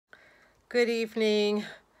Good evening.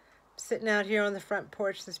 Sitting out here on the front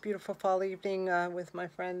porch this beautiful fall evening with my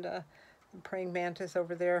friend praying mantis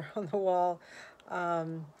over there on the wall.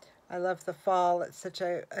 Um, I love the fall. It's such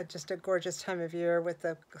just a gorgeous time of year with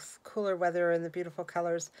the cooler weather and the beautiful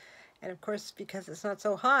colors. And of course, because it's not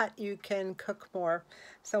so hot, you can cook more.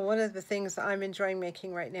 So one of the things I'm enjoying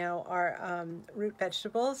making right now are root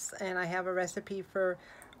vegetables, and I have a recipe for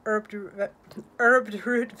herbed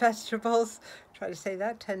root vegetables. Try to say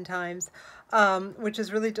that 10 times, which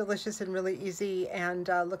is really delicious and really easy and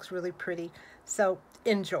looks really pretty. So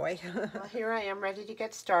enjoy. Well, here I am ready to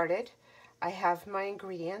get started. I have my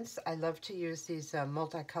ingredients. I love to use these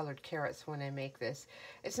multicolored carrots when I make this.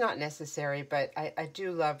 It's not necessary, but I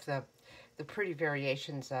do love the pretty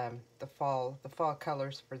variations. The fall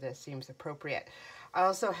colors for this seems appropriate. I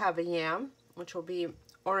also have a yam, which will be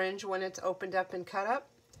orange when it's opened up and cut up.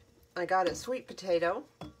 I got a sweet potato,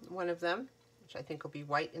 one of them, which I think will be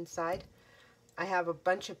white inside. I have a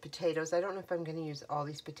bunch of potatoes. I don't know if I'm going to use all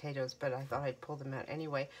these potatoes, but I thought I'd pull them out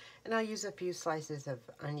anyway. And I'll use a few slices of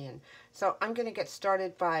onion. So I'm going to get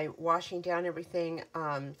started by washing down everything.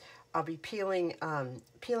 I'll be peeling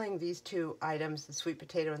these two items, the sweet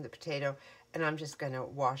potato and the potato, and I'm just going to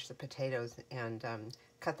wash the potatoes and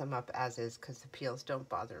cut them up as is because the peels don't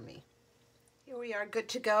bother me. Here we are, good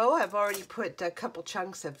to go. I've already put a couple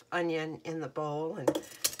chunks of onion in the bowl and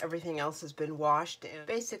everything else has been washed. And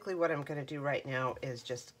basically what I'm going to do right now is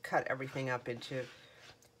just cut everything up into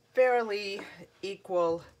fairly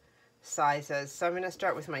equal sizes. So I'm going to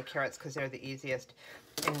start with my carrots because they're the easiest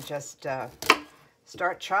and just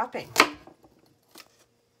start chopping.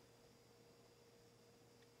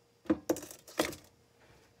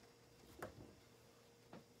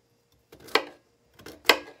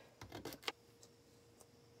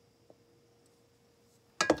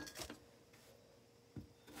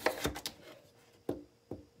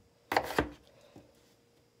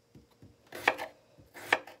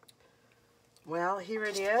 Well, here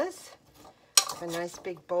it is, a nice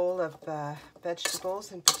big bowl of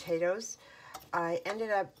vegetables and potatoes. I ended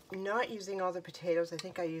up not using all the potatoes. I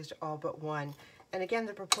think I used all but one. And again,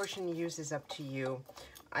 the proportion you use is up to you.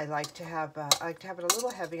 I like to have it a little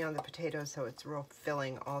heavy on the potatoes so it's real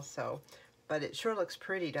filling also. But it sure looks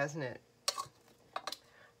pretty, doesn't it?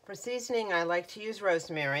 For seasoning, I like to use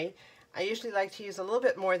rosemary. I usually like to use a little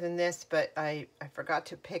bit more than this, but I forgot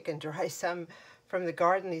to pick and dry some from the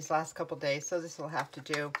garden these last couple days, so this will have to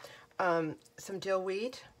do. Some dill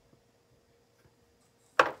weed,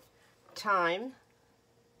 thyme,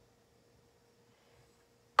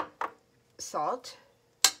 salt,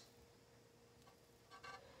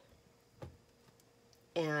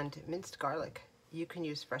 and minced garlic. You can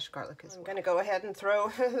use fresh garlic as well. I'm going to go ahead and throw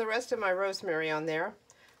the rest of my rosemary on there.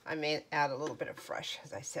 I may add a little bit of fresh,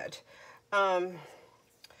 as I said. Some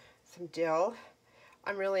dill.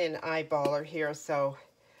 I'm really an eyeballer here, so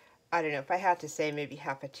I don't know. If I had to say, maybe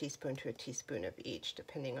half a teaspoon to a teaspoon of each,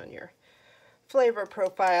 depending on your flavor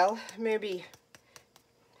profile. Maybe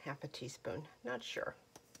half a teaspoon. Not sure.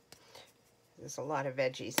 There's a lot of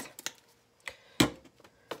veggies.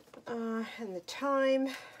 And the thyme,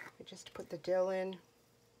 I just put the dill in.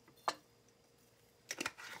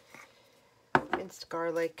 Minced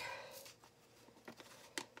garlic.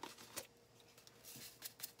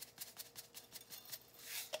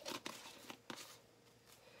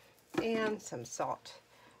 And some salt.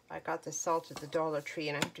 I got the salt at the Dollar Tree,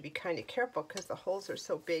 and I have to be kind of careful because the holes are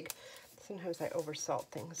so big. Sometimes I oversalt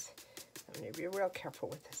things. I'm going to be real careful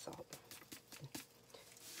with the salt.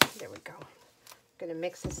 There we go. I'm going to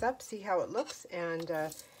mix this up, see how it looks, and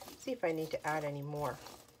see if I need to add any more.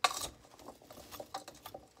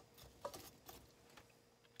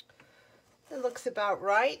 It looks about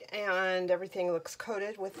right, and everything looks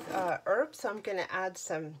coated with herbs, so I'm going to add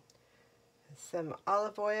some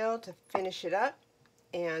olive oil to finish it up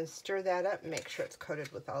and stir that up and make sure it's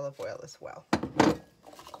coated with olive oil as well.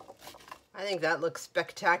 I think that looks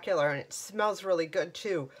spectacular, and it smells really good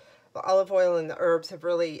too. The olive oil and the herbs have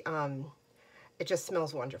really, it just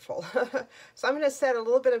smells wonderful. So I'm going to set a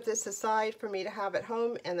little bit of this aside for me to have at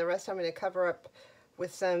home, and the rest I'm going to cover up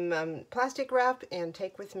with some plastic wrap and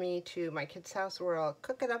take with me to my kids' house where I'll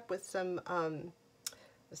cook it up with some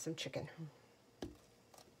chicken.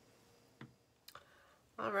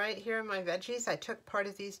 All right, here are my veggies. I took part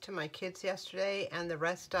of these to my kids yesterday, and the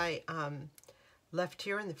rest I left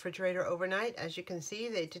here in the refrigerator overnight. As you can see,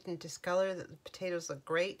 they didn't discolor. The potatoes look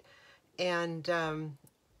great, and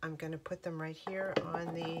I'm going to put them right here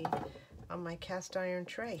on my cast iron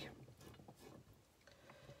tray.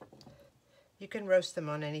 You can roast them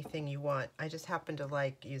on anything you want. I just happen to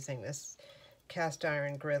like using this cast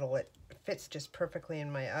iron griddle. It fits just perfectly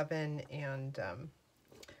in my oven, and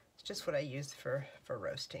it's just what I use for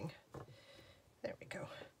roasting. There we go.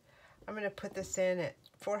 I'm going to put this in at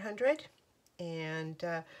 400, and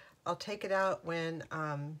I'll take it out when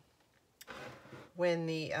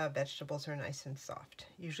the vegetables are nice and soft.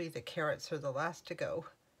 Usually the carrots are the last to go.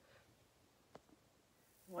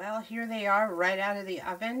 Well, here they are right out of the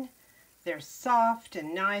oven. They're soft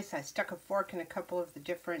and nice. I stuck a fork in a couple of the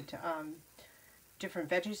different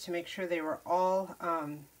veggies to make sure they were all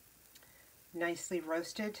nicely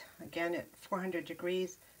roasted. Again, at 400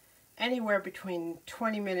 degrees, anywhere between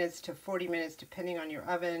 20 minutes to 40 minutes, depending on your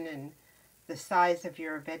oven and the size of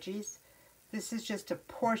your veggies. This is just a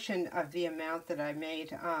portion of the amount that I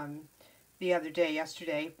made the other day,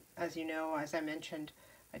 yesterday. As you know, as I mentioned,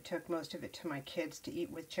 I took most of it to my kids to eat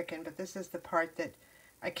with chicken, but this is the part that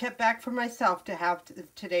I kept back for myself to have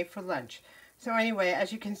today for lunch. So anyway,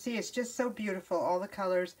 as you can see, it's just so beautiful, all the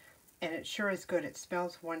colors, and it sure is good. It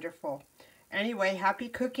smells wonderful. Anyway, happy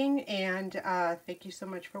cooking, and thank you so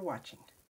much for watching.